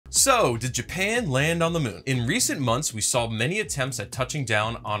So, did Japan land on the moon? In recent months, we saw many attempts at touching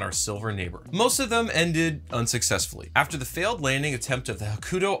down on our silver neighbor. Most of them ended unsuccessfully. After the failed landing attempt of the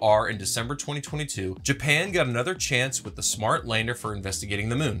Hokuto R in December 2022, Japan got another chance with the Smart Lander for investigating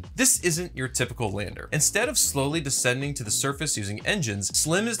the moon. This isn't your typical lander. Instead of slowly descending to the surface using engines,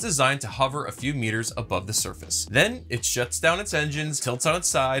 SLIM is designed to hover a few meters above the surface. Then, it shuts down its engines, tilts on its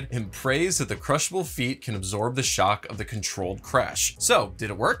side, and prays that the crushable feet can absorb the shock of the controlled crash. So,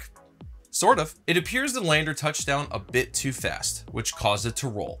 did it work? Sort of. It appears the lander touched down a bit too fast, which caused it to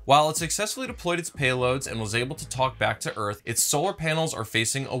roll. While it successfully deployed its payloads and was able to talk back to Earth, its solar panels are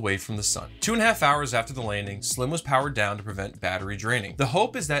facing away from the sun. 2.5 hours after the landing, SLIM was powered down to prevent battery draining. The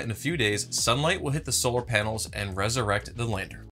hope is that in a few days, sunlight will hit the solar panels and resurrect the lander.